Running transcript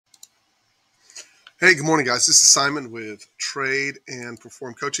Hey, good morning, guys. This is Simon with Trade and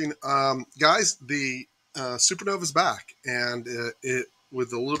Perform Coaching. Guys, the Supernova is back, and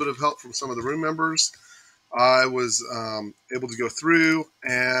with a little bit of help from some of the room members, I was able to go through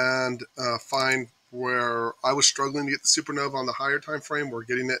and find where I was struggling to get the Supernova on the higher time frame. We're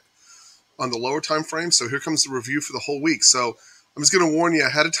getting it on the lower time frame. So here comes the review for the whole week. So I'm just going to warn you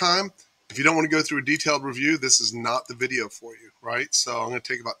ahead of time. If you don't want to go through a detailed review, this is not the video for you, right? So I'm going to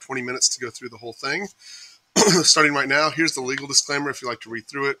take about 20 minutes to go through the whole thing. Starting right now, here's the legal disclaimer. If you like to read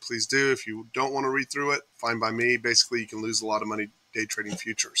through it, please do. If you don't want to read through it, fine by me. Basically, you can lose a lot of money day trading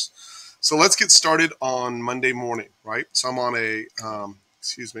futures. So let's get started on Monday morning, right? So I'm on a,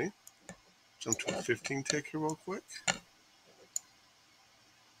 jump to a 15 tick here real quick.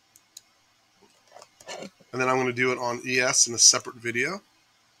 And then I'm going to do it on ES in a separate video.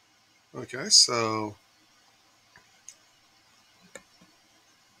 Okay, so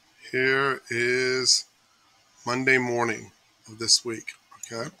here is Monday morning of this week,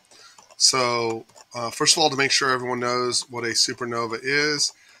 okay? So first of all, to make sure everyone knows what a supernova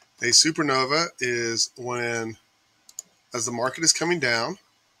is when, as the market is coming down,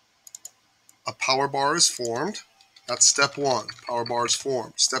 a power bar is formed. That's step one, power bar is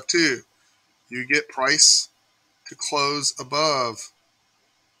formed. Step two, you get price to close above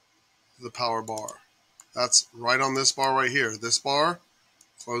the power bar. That's right on this bar right here. This bar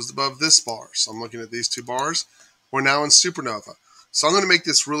closed above this bar. So I'm looking at these two bars. We're now in supernova. So I'm going to make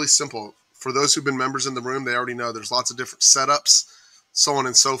this really simple. For those who've been members in the room, they already know there's lots of different setups, so on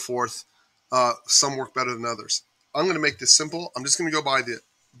and so forth. Some work better than others. I'm going to make this simple. I'm just going to go by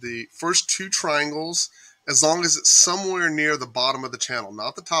the first two triangles, as long as it's somewhere near the bottom of the channel,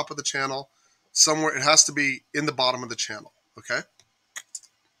 not the top of the channel. Somewhere, it has to be in the bottom of the channel, okay?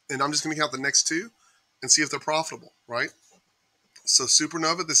 And I'm just going to count the next two and see if they're profitable, right? So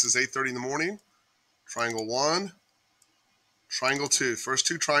supernova, this is 8:30 in the morning. Triangle 1, triangle 2. First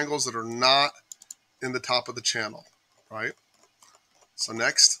two triangles that are not in the top of the channel, right? So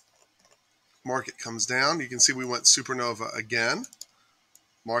next, market comes down. You can see we went supernova again.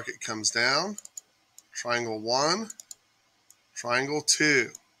 Market comes down. Triangle 1, triangle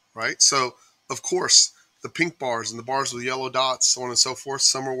 2, right? So, of course, the pink bars and the bars with yellow dots, so on and so forth,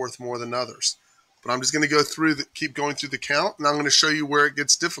 some are worth more than others. But I'm just going to go through, keep going through the count, and I'm going to show you where it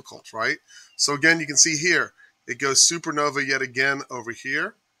gets difficult, right? So again, you can see here, it goes supernova yet again over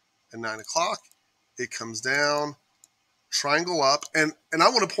here at 9 o'clock. It comes down, triangle up, and I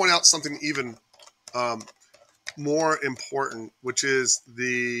want to point out something even more important, which is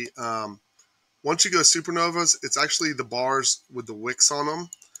the once you go supernovas, it's actually the bars with the wicks on them.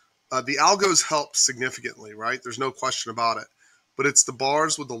 The algos help significantly, right? There's no question about it. But it's the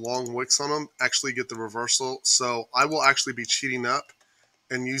bars with the long wicks on them actually get the reversal. So I will actually be cheating up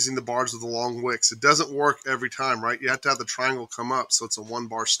and using the bars with the long wicks. It doesn't work every time, right? You have to have the triangle come up, so it's a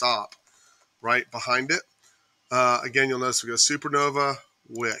 1-bar stop right behind it. Again, you'll notice we go supernova,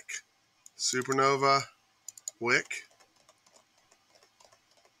 wick, supernova, wick.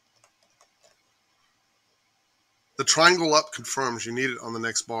 The triangle up confirms you need it on the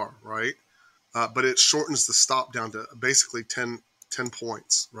next bar, right? But it shortens the stop down to basically 10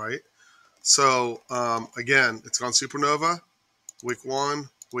 points, right? So again, it's on supernova, wick 1,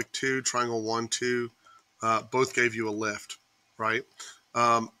 wick 2, triangle 1, 2, both gave you a lift, right?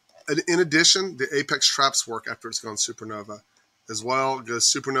 In addition, the apex traps work after it's gone supernova as well. It goes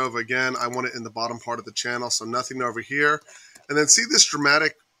supernova again. I want it in the bottom part of the channel, so nothing over here. And then see this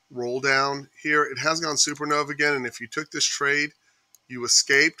dramatic roll down here? It has gone supernova again, and if you took this trade, you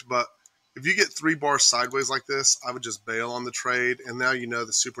escaped. But if you get 3 bars sideways like this, I would just bail on the trade, and now you know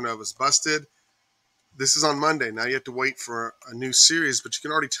the supernova is busted. This is on Monday. Now you have to wait for a new series, but you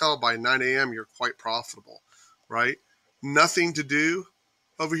can already tell by 9 a.m. you're quite profitable, right? Nothing to do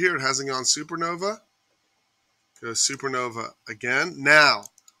over here. It hasn't gone supernova. Go supernova again. Now,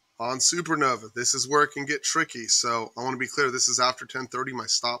 on supernova, this is where it can get tricky. So I want to be clear, this is after 10:30. My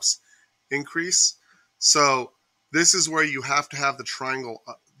stops increase. So this is where you have to have the triangle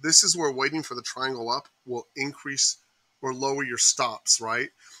up. This is where waiting for the triangle up will increase or lower your stops, right?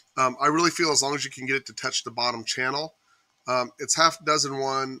 I really feel as long as you can get it to touch the bottom channel, it's half dozen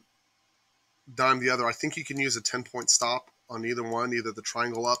one, dime the other. I think you can use a 10-point stop on either one, either the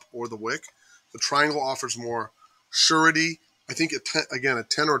triangle up or the wick. The triangle offers more surety. I think, again, a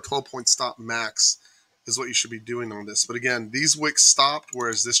 10 or a 12-point stop max is what you should be doing on this. But again, these wicks stopped,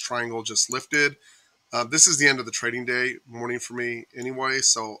 whereas this triangle just lifted. This is the end of the trading day morning for me anyway,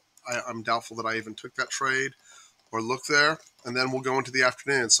 so I'm doubtful that I even took that trade or look there. And then we'll go into the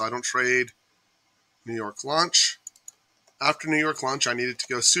afternoon. So I don't trade New York lunch. after New York lunch, I needed to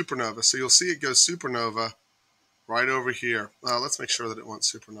go Supernova. So you'll see it goes Supernova right over here. Let's make sure that it went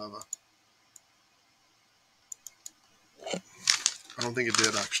Supernova. I don't think it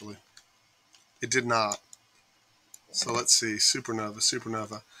did, actually. It did not. So let's see,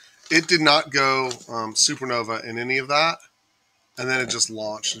 Supernova. It did not go Supernova in any of that. And then it just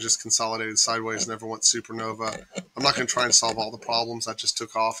launched and just consolidated sideways, never went Supernova. I'm not going to try and solve all the problems. That just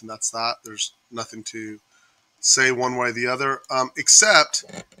took off, and that's that. There's nothing to say one way or the other, except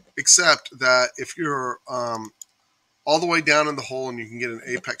that if you're all the way down in the hole and you can get an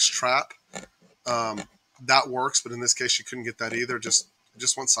apex trap, that works. But in this case, you couldn't get that either. It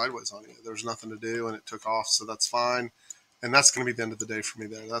just went sideways on you. There was nothing to do, and it took off, so that's fine. And that's going to be the end of the day for me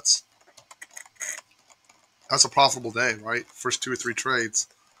there. That's a profitable day, right? First 2 or 3 trades,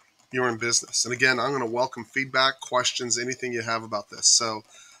 you're in business. And again, I'm going to welcome feedback, questions, anything you have about this. So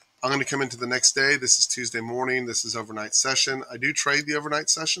I'm going to come into the next day. This is Tuesday morning. This is overnight session. I do trade the overnight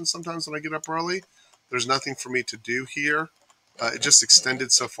session sometimes when I get up early. There's nothing for me to do here. It just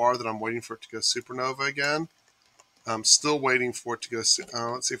extended so far that I'm waiting for it to go Supernova again. I'm still waiting for it to go.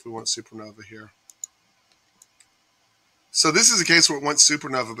 Let's see if we want Supernova here. So this is a case where it went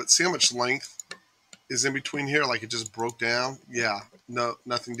Supernova, but see how much length is in between here? Like it just broke down. Yeah, no,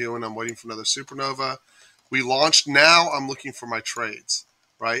 nothing doing. I'm waiting for another Supernova. We launched. Now I'm looking for my trades,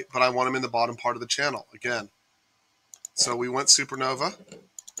 right? But I want them in the bottom part of the channel again. So we went Supernova,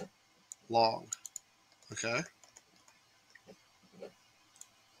 long, okay?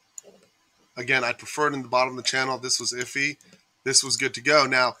 Again, I preferred in the bottom of the channel. This was iffy. This was good to go.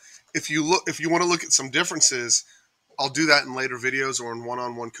 Now, if you want to look at some differences, I'll do that in later videos or in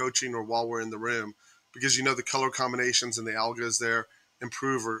one-on-one coaching or while we're in the room, because you know the color combinations and the algos there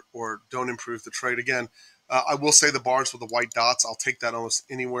improve or don't improve the trade. Again, I will say the bars with the white dots, I'll take that almost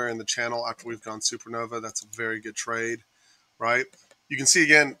anywhere in the channel after we've gone Supernova. That's a very good trade, right? You can see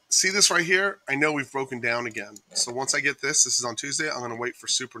again, see this right here? I know we've broken down again. So once I get this is on Tuesday, I'm going to wait for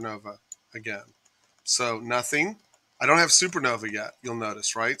Supernova again. So nothing. I don't have Supernova yet, you'll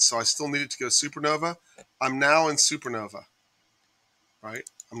notice, right? So I still need it to go Supernova. I'm now in Supernova, right?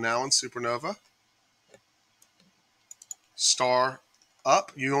 I'm now in Supernova. Star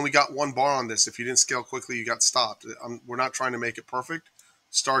up. You only got 1 bar on this. If you didn't scale quickly, you got stopped. We're not trying to make it perfect.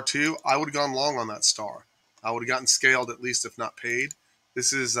 Star 2, I would have gone long on that star. I would have gotten scaled at least, if not paid.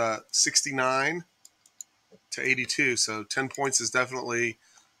 This is 69 to 82, so 10 points is definitely,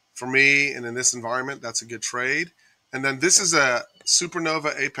 for me, and in this environment, that's a good trade. And then this is a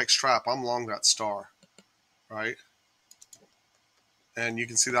Supernova Apex Trap. I'm long that star, right? And you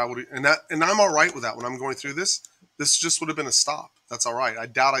can see that and I'm all right with that when I'm going through this. This just would have been a stop. That's all right. I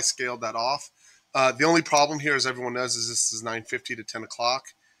doubt I scaled that off. The only problem here, as everyone knows, is this is 9:50 to 10 o'clock,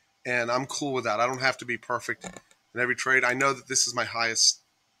 and I'm cool with that. I don't have to be perfect in every trade. I know that this is my highest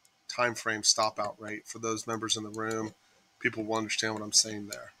time frame stop out rate. For those members in the room, people will understand what I'm saying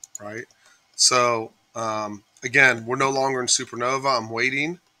there, right? So again, we're no longer in Supernova. I'm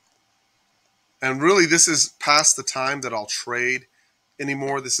waiting. And really, this is past the time that I'll trade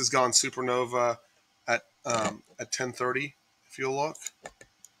anymore. This has gone Supernova at 10:30. If you'll look.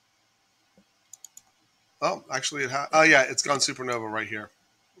 Oh, actually, yeah, it's gone Supernova right here.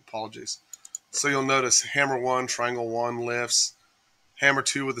 Apologies. So you'll notice Hammer 1, Triangle 1 lifts, Hammer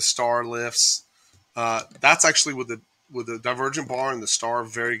 2 with the star lifts. That's actually with the divergent bar and the star,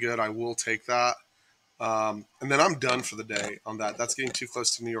 very good. I will take that. And then I'm done for the day on that. That's getting too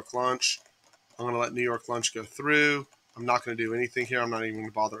close to New York lunch. I'm going to let New York lunch go through. I'm not going to do anything here. I'm not even going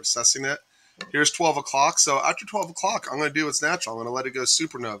to bother assessing it. Here's 12 o'clock. So after 12 o'clock, I'm going to do what's natural. I'm going to let it go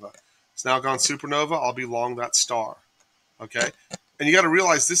Supernova. It's now gone Supernova. I'll be long that star. Okay? And you got to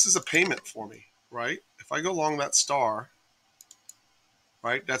realize this is a payment for me, right? If I go long that star,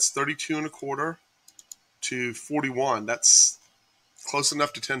 right, that's 32 and a quarter to 41. That's close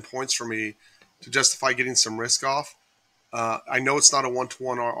enough to 10 points for me to justify getting some risk off. I know it's not a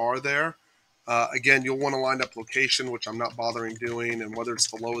 1-to-1 RR there. Again, you'll want to line up location, which I'm not bothering doing, and whether it's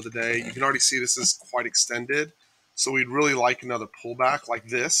the low of the day. You can already see this is quite extended. So we'd really like another pullback like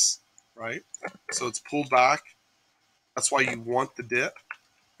this, right? So it's pulled back. That's why you want the dip.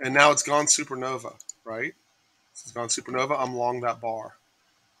 And now it's gone Supernova, right? So it's gone Supernova. I'm long that bar,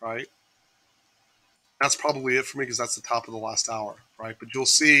 right? That's probably it for me because that's the top of the last hour, right? But you'll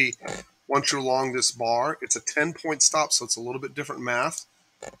see once you're long this bar, it's a 10-point stop, so it's a little bit different math,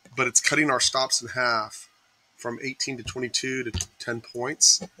 but it's cutting our stops in half from 18 to 22 to 10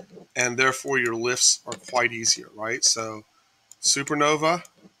 points, and therefore your lifts are quite easier, right? So Supernova,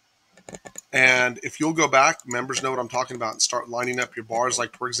 and if you'll go back, members know what I'm talking about, and start lining up your bars.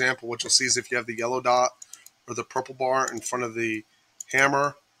 Like, for example, what you'll see is if you have the yellow dot or the purple bar in front of the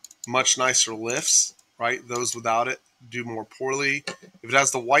hammer, much nicer lifts, right? Those without it do more poorly. If it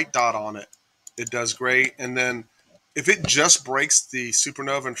has the white dot on it, it does great. And then if it just breaks the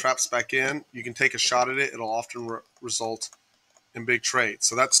supernova and traps back in, you can take a shot at it. It'll often result in big trades.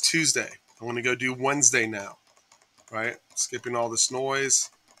 So that's Tuesday. I'm going to go do Wednesday now, right? Skipping all this noise.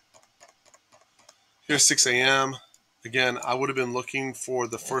 Here's 6 a.m. Again, I would have been looking for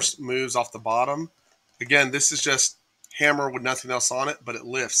the first moves off the bottom. Again, this is just hammer with nothing else on it, but it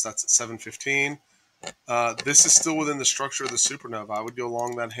lifts. That's at 7:15. This is still within the structure of the supernova. I would go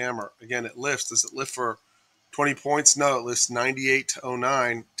along that hammer. Again, it lifts. Does it lift for 20 points? No, it lifts 98 to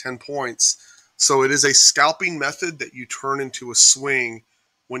 09, 10 points. So it is a scalping method that you turn into a swing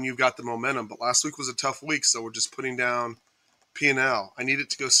when you've got the momentum. But last week was a tough week, so we're just putting down P&L. I need it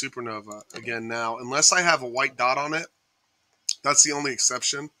to go supernova again now. Unless I have a white dot on it, that's the only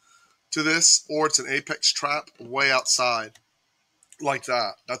exception to this, or it's an apex trap way outside like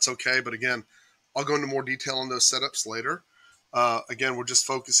that. That's okay, but again, I'll go into more detail on those setups later. Again, we're just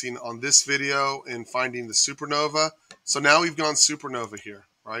focusing on this video and finding the supernova. So now we've gone supernova here,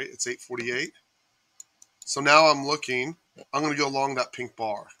 right? It's 8:48. So now I'm going to go along that pink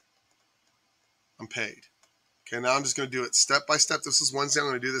bar. I'm paid. Okay, now I'm just going to do it step by step. This is Wednesday. I'm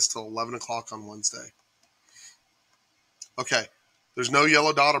going to do this till 11 o'clock on Wednesday. Okay, there's no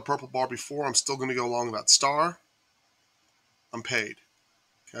yellow dot or purple bar before. I'm still going to go along that star. I'm paid.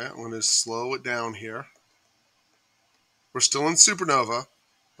 Okay, I'm going to slow it down here. We're still in supernova,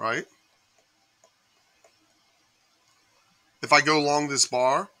 right? If I go along this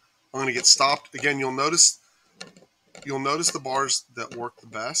bar, I'm going to get stopped. Again, you'll notice the bars that work the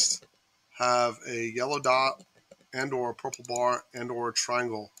best have a yellow dot and or a purple bar and or a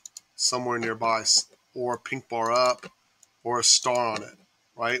triangle somewhere nearby, or a pink bar up, or a star on it,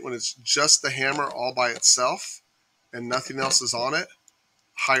 right? When it's just the hammer all by itself and nothing else is on it,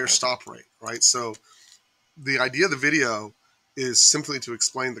 higher stop rate, right? So the idea of the video is simply to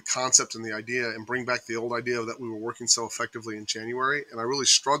explain the concept and the idea and bring back the old idea that we were working so effectively in January. And I really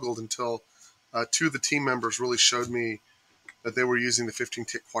struggled until two of the team members really showed me that they were using the 15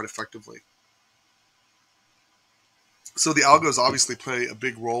 tick quite effectively. So the algos obviously play a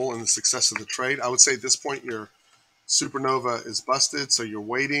big role in the success of the trade. I would say at this point your supernova is busted, so you're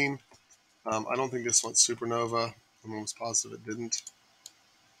waiting. I don't think this went supernova. I'm almost positive it didn't.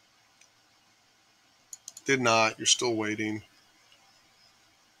 Did not. You're still waiting.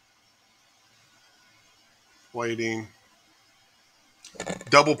 Waiting.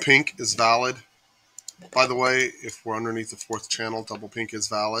 Double pink is valid. By the way, if we're underneath the fourth channel, double pink is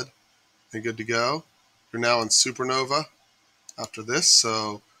valid and good to go. You're now in supernova after this,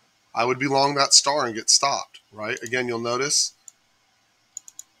 so I would be long that star and get stopped, right? Again, you'll notice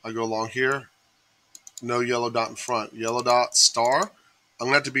I go along here, no yellow dot in front, yellow dot, star. I'm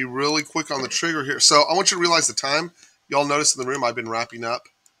going to have to be really quick on the trigger here. So I want you to realize the time. Y'all notice in the room I've been wrapping up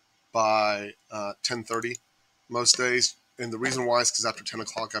by 10:30 most days. And the reason why is because after 10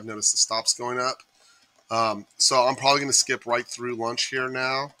 o'clock I've noticed the stops going up. So I'm probably going to skip right through lunch here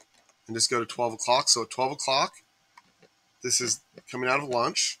now and just go to 12 o'clock. So at 12 o'clock, this is coming out of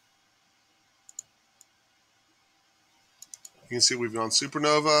lunch. You can see we've gone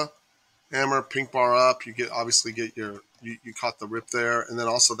supernova, hammer, pink bar up. You obviously get you caught the rip there, and then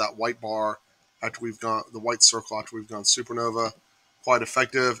also that white bar after we've gone, the white circle after we've gone supernova, quite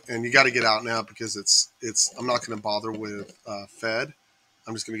effective. And you got to get out now because I'm not going to bother with Fed.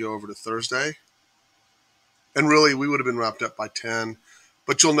 I'm just going to go over to Thursday. And really, we would have been wrapped up by 10.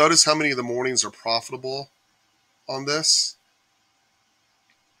 But you'll notice how many of the mornings are profitable on this.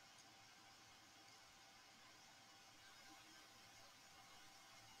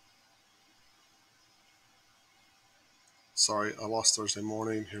 Sorry, I lost Thursday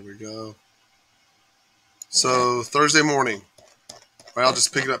morning. Here we go. So Thursday morning, right, I'll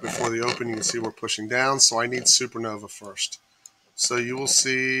just pick it up before the open. You can see we're pushing down. So I need supernova first. So you will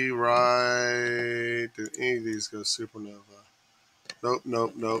see right, did any of these go supernova? Nope,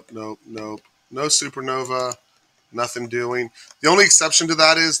 nope, nope, nope, nope. No supernova, nothing doing. The only exception to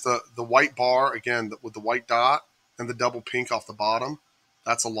that is the white bar, again, with the white dot and the double pink off the bottom.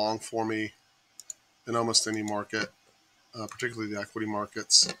 That's a long for me in almost any market, particularly the equity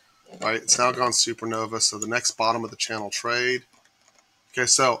markets. Right, it's now gone supernova, so the next bottom of the channel trade. Okay,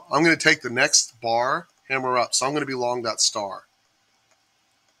 so I'm going to take the next bar, hammer up. So I'm going to be long that star.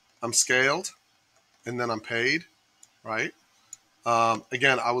 I'm scaled, and then I'm paid, right?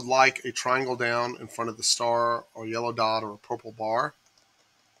 Again, I would like a triangle down in front of the star or yellow dot or a purple bar.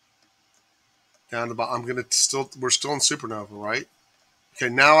 Down to the bottom, we're still in supernova, right? Okay,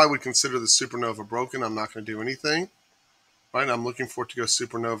 now I would consider the Supernova broken. I'm not going to do anything. Right, I'm looking for it to go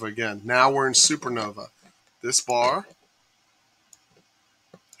Supernova again. Now we're in Supernova. This bar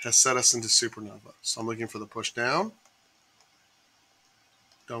has set us into Supernova. So I'm looking for the push down.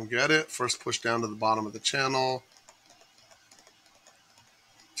 Don't get it. First push down to the bottom of the channel.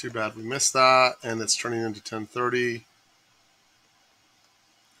 Too bad we missed that. And it's turning into 1030.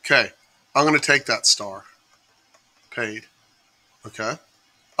 Okay, I'm going to take that star. Paid. Okay.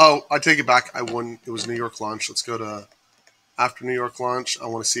 Oh, I take it back. I won. It was New York lunch. Let's go to after New York lunch. I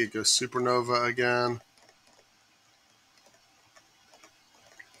want to see it go Supernova again.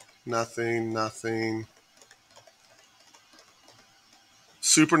 Nothing, nothing.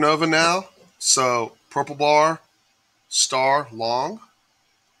 Supernova now. So purple bar, star, long.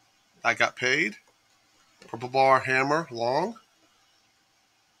 I got paid. Purple bar, hammer, long.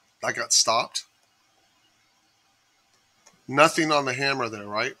 I got stopped. Nothing on the hammer there,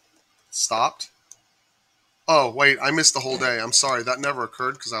 right? Stopped. Oh, wait, I missed the whole day. I'm sorry. That never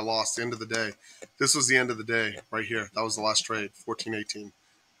occurred because I lost the end of the day. This was the end of the day right here. That was the last trade, 14.18.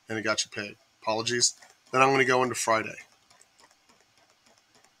 And it got you paid. Apologies. Then I'm going to go into Friday.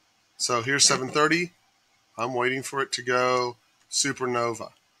 So here's 7:30. I'm waiting for it to go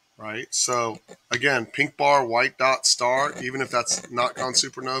Supernova, right? So again, pink bar, white dot, star. Even if that's not gone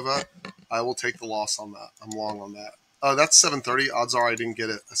Supernova, I will take the loss on that. I'm long on that. Oh, that's 7:30. Odds are I didn't get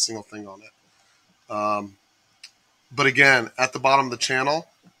a single thing on it. But again, at the bottom of the channel,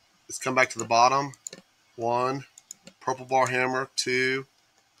 let's come back to the bottom. 1, purple bar hammer, 2.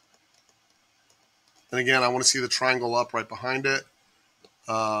 And again, I want to see the triangle up right behind it.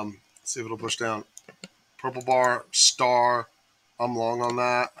 See if it'll push down. Purple bar, star. I'm long on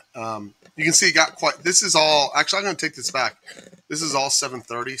that. You can see it got quite. This is all. Actually, I'm going to take this back. This is all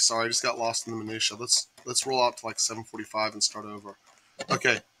 7:30. Sorry, I just got lost in the minutia. Let's roll out to like 7:45 and start over.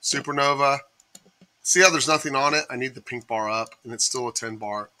 Okay, Supernova. See how there's nothing on it? I need the pink bar up, and it's still a 10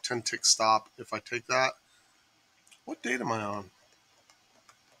 tick stop. If I take that, what date am I on?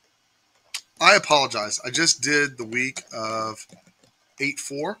 I apologize. I just did the week of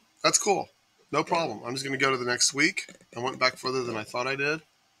 8/4. That's cool. No problem. I'm just going to go to the next week. I went back further than I thought I did.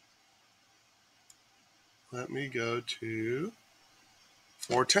 Let me go to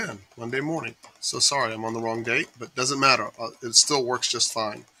 4/10, Monday morning. So sorry, I'm on the wrong date, but doesn't matter. It still works just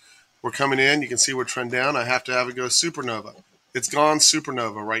fine. We're coming in. You can see we're trend down. I have to have it go Supernova. It's gone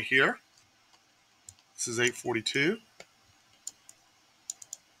Supernova right here. This is 8:42.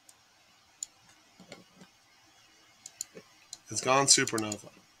 It's gone Supernova,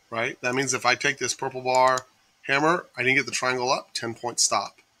 right? That means if I take this purple bar hammer, I didn't get the triangle up, 10-point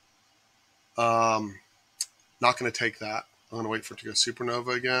stop. Not going to take that. I'm going to wait for it to go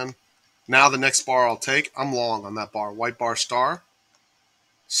Supernova again. Now the next bar I'll take, I'm long on that bar. White bar star,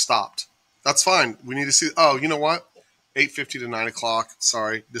 stopped. That's fine. We need to see, oh, you know what? 8:50 to 9 o'clock.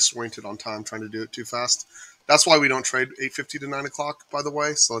 Sorry, disoriented on time, trying to do it too fast. That's why we don't trade 8:50 to 9 o'clock, by the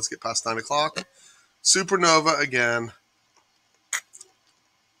way. So let's get past 9 o'clock. Supernova again.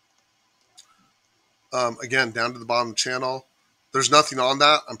 Again, down to the bottom of the channel. There's nothing on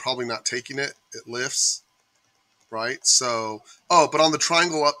that. I'm probably not taking it. It lifts, right? So, oh, but on the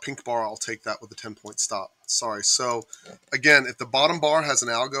triangle up pink bar, I'll take that with a 10-point stop. Sorry. So, again, if the bottom bar has an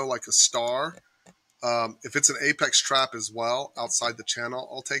algo like a star, if it's an apex trap as well outside the channel,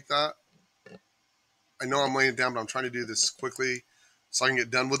 I'll take that. I know I'm laying it down, but I'm trying to do this quickly so I can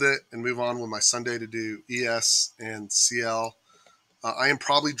get done with it and move on with my Sunday to do ES and CL. I am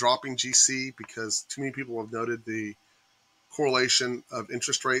probably dropping GC because too many people have noted the correlation of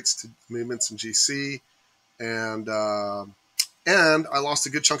interest rates to movements in GC. And I lost a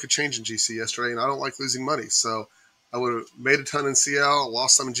good chunk of change in GC yesterday, and I don't like losing money. So I would have made a ton in CL,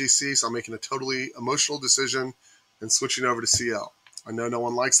 lost some in GC, so I'm making a totally emotional decision and switching over to CL. I know no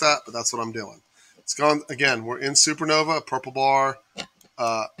one likes that, but that's what I'm doing. It's gone again. We're in Supernova, purple bar,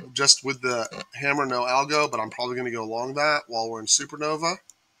 just with the hammer, no algo, but I'm probably going to go along that while we're in Supernova.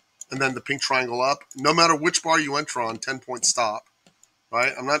 And then the pink triangle up. No matter which bar you enter on, 10-point stop.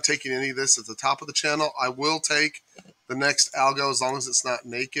 Right? I'm not taking any of this at the top of the channel. I will take the next algo as long as it's not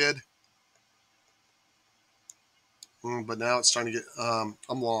naked. But now it's starting to get,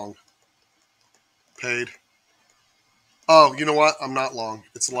 I'm long. Paid. Oh, you know what? I'm not long.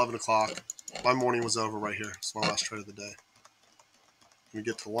 It's 11 o'clock. My morning was over right here. It's my last trade of the day. Let me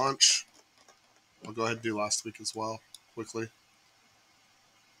get to lunch. I'll go ahead and do last week as well, quickly.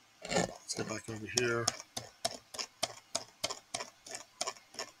 Let's get back over here.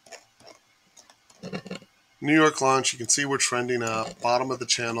 New York lunch, you can see we're trending up. Bottom of the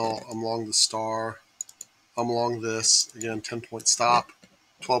channel, I'm long the star. I'm long this. Again, 10-point stop.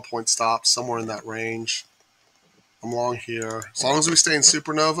 12-point stop, somewhere in that range. I'm long here. As long as we stay in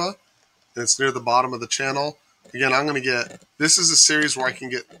Supernova and it's near the bottom of the channel. Again, I'm going to get, this is a series where I can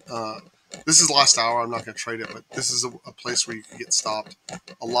get, this is last hour. I'm not going to trade it, but this is a place where you can get stopped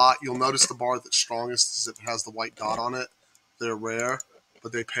a lot. You'll notice the bar that's strongest is if it has the white dot on it. They're rare,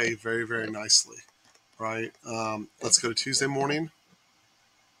 but they pay very, very nicely, right? Let's go to Tuesday morning.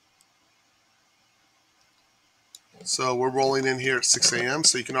 So we're rolling in here at 6 a.m.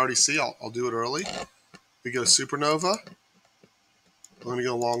 So you can already see, I'll do it early. We go Supernova. I'm going to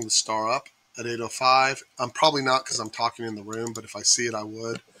go along the star up at 8:05. I'm probably not because I'm talking in the room, but if I see it, I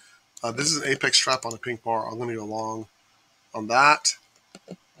would. This is an apex trap on a pink bar. I'm going to go long on that.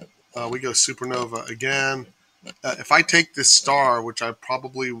 We go Supernova again. If I take this star, which I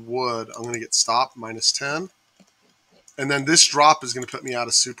probably would, I'm going to get stopped, -10. And then this drop is going to put me out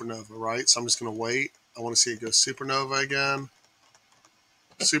of Supernova, right? So I'm just going to wait. I want to see it go Supernova again.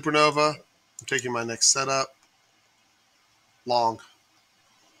 Supernova. I'm taking my next setup. Long.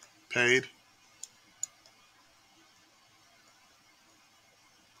 Paid.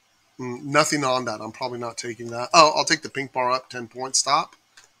 Nothing on that. I'm probably not taking that. Oh, I'll take the pink bar up, 10-point stop.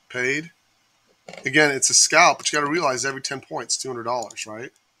 Paid. Again, it's a scalp, but you got to realize every 10 points, $200,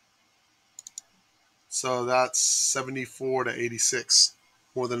 right? So that's 74 to 86.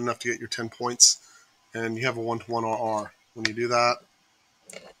 More than enough to get your 10 points. And you have a 1-to-1 RR when you do that.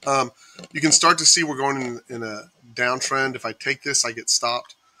 You can start to see we're going in a downtrend. If I take this, I get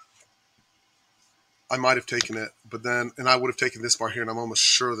stopped. I might have taken it, but then, and I would have taken this bar here, and I'm almost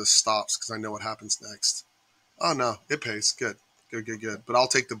sure this stops because I know what happens next. Oh, no, it pays. Good, good, good, good. But I'll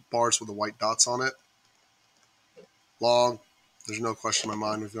take the bars with the white dots on it. Long. There's no question in my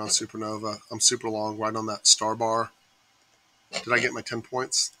mind. We've gone Supernova. I'm super long right on that star bar. Did I get my 10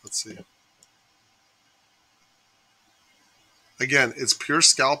 points? Let's see. Again, it's pure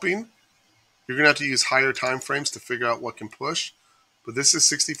scalping. You're going to have to use higher time frames to figure out what can push. But this is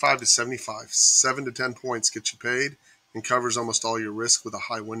 65 to 75. 7 to 10 points gets you paid and covers almost all your risk with a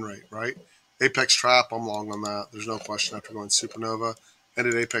high win rate, right? Apex trap, I'm long on that. There's no question after going Supernova.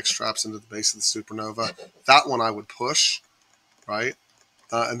 Ended apex traps into the base of the Supernova. That one I would push, right?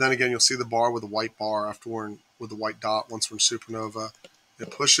 And then again, you'll see the bar with the white bar after we're in, with the white dot once we're in Supernova. It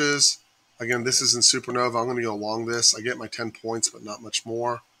pushes. Again, this is in Supernova. I'm going to go along this. I get my 10 points, but not much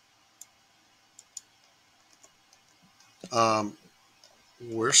more.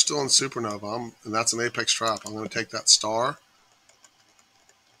 We're still in Supernova, and that's an apex trap. I'm going to take that star.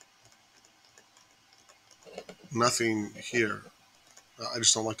 Nothing here. I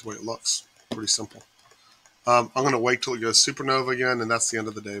just don't like the way it looks. Pretty simple. I'm going to wait till it goes Supernova again, and that's the end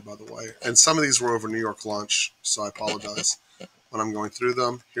of the day, by the way. And some of these were over New York lunch, so I apologize when I'm going through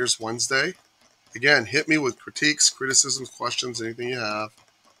them. Here's Wednesday. Again, hit me with critiques, criticisms, questions, anything you have.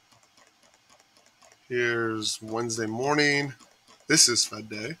 Here's Wednesday morning. This is Fed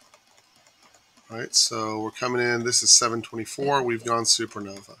day. All right, so we're coming in. This is 7:24. We've gone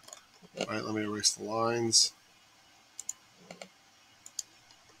Supernova. All right, let me erase the lines.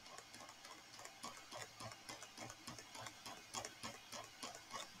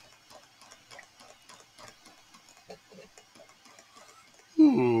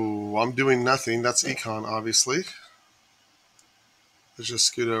 Ooh, I'm doing nothing. That's econ, obviously. Let's just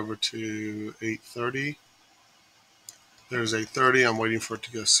scoot over to 8:30. There's 8:30. I'm waiting for it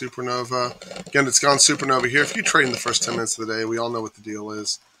to go Supernova. Again, it's gone Supernova here. If you trade in the first 10 minutes of the day, we all know what the deal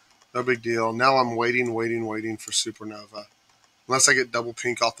is. No big deal. Now I'm waiting for Supernova. Unless I get double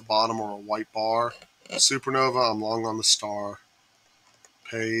pink off the bottom or a white bar. Supernova, I'm long on the star.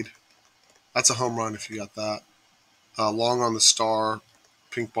 Paid. That's a home run if you got that. Long on the star.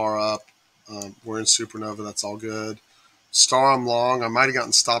 Pink bar up. We're in Supernova. That's all good. Star, I'm long. I might have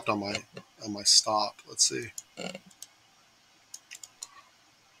gotten stopped on my stop. Let's see.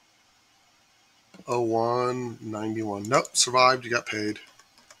 0191. Nope, survived. You got paid.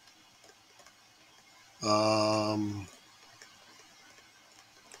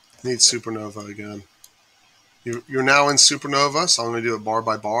 Need Supernova again. You're now in Supernova, so I'm going to do it bar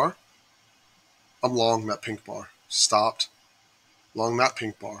by bar. I'm long that pink bar. Stopped. Long that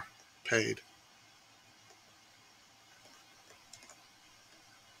pink bar. Paid.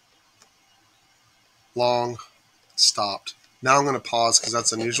 Long. Stopped. Now I'm going to pause because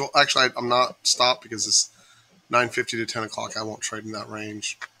that's unusual. Actually, I'm not stopped because it's 9:50 to 10 o'clock. I won't trade in that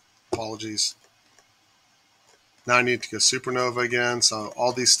range. Apologies. Now I need to go Supernova again. So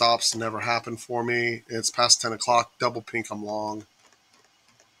all these stops never happen for me. It's past 10 o'clock. Double pink, I'm long.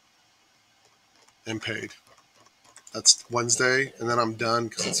 And paid. That's Wednesday. And then I'm done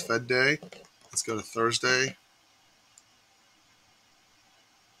because it's Fed day. Let's go to Thursday.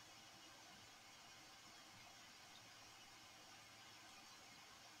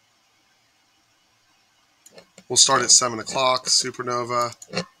 We'll start at 7 o'clock, Supernova.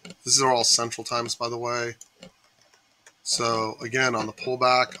 This are all central times, by the way. So again, on the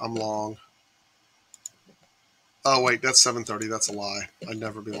pullback, I'm long. Oh wait, that's 7:30. That's a lie. I'd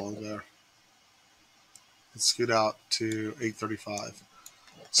never be long there. Let's scoot out to 8:35.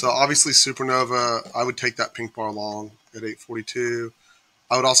 So obviously Supernova, I would take that pink bar long at 8:42.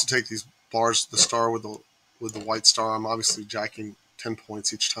 I would also take these bars, the star with the white star. I'm obviously jacking 10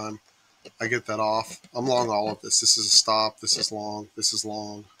 points each time I get that off. I'm long all of this. This is a stop. This is long. This is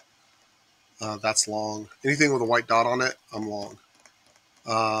long. That's long. Anything with a white dot on it, I'm long.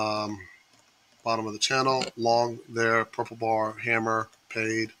 Bottom of the channel, long there, purple bar, hammer,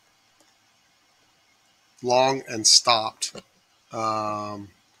 paid. Long and stopped. Long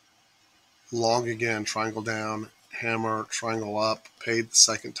again, triangle down, hammer, triangle up, paid the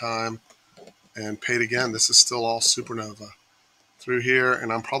second time, and paid again. This is still all Supernova through here,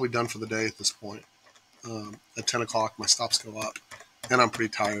 and I'm probably done for the day at this point. At 10 o'clock, my stops go up, and I'm pretty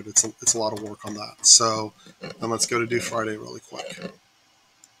tired. It's a lot of work on that. So then let's go to do Friday really quick.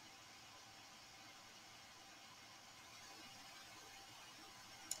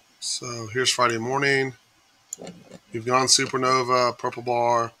 So here's Friday morning. You've gone Supernova, purple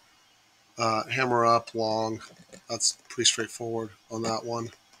bar, hammer up, long. That's pretty straightforward on that one.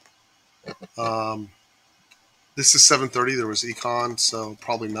 This is 7:30. There was econ, so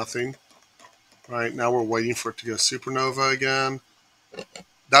probably nothing. Right now we're waiting for it to go Supernova again.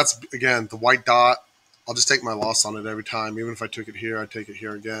 That's, again, the white dot. I'll just take my loss on it every time. Even if I took it here, I'd take it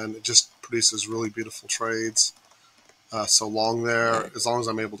here again. It just produces really beautiful trades. So long there, as long as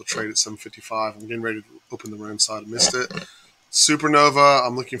I'm able to trade at 7:55. I'm getting ready to open the room, so I missed it. Supernova,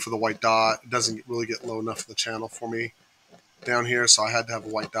 I'm looking for the white dot. It doesn't really get low enough in the channel for me down here, so I had to have a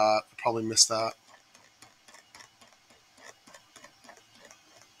white dot. I probably missed that.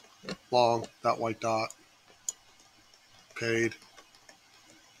 Long, that white dot. Paid.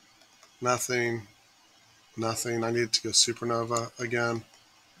 Nothing. Nothing. I needed to go Supernova again.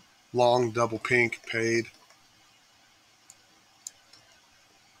 Long, double pink, paid.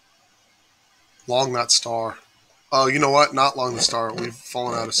 Long that star. Oh, you know what? Not long the star. We've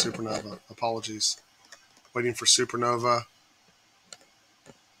fallen out of Supernova. Apologies. Waiting for Supernova.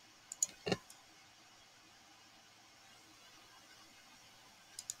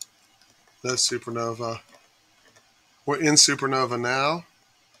 No Supernova. We're in Supernova now.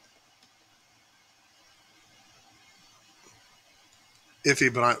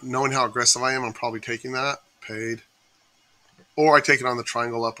 Iffy, but knowing how aggressive I am, I'm probably taking that. Paid. Or I take it on the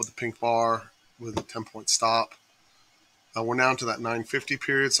triangle up with the pink bar with a 10-point stop. We're now into that 9:50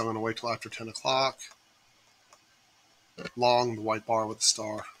 period, so I'm going to wait till after 10 o'clock. Long, the white bar with the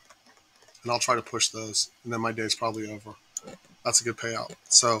star. And I'll try to push those, and then my day's probably over. That's a good payout.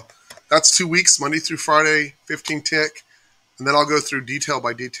 So that's 2 weeks, Monday through Friday, 15 tick. And then I'll go through detail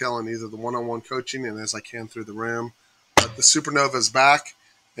by detail in either the one-on-one coaching and as I can through the room. But the Supernova is back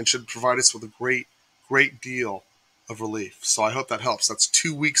and should provide us with a great, great deal of relief. So I hope that helps. That's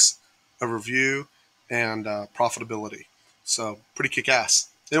 2 weeks of review and profitability. So pretty kick-ass.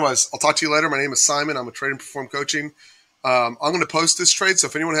 Anyways, I'll talk to you later. My name is Simon. I'm a Trade and Perform Coaching. I'm going to post this trade, so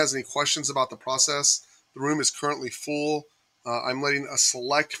if anyone has any questions about the process, the room is currently full. I'm letting a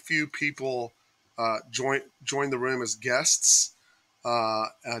select few people join the room as guests,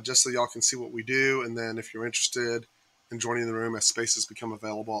 just so y'all can see what we do. And then if you're interested in joining the room as spaces become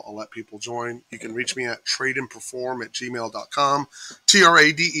available, I'll let people join. You can reach me at TRADEnPerform@gmail.com,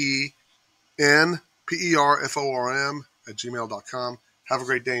 TRADEnPerform@gmail.com. Have a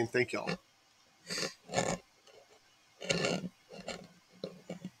great day, and thank y'all.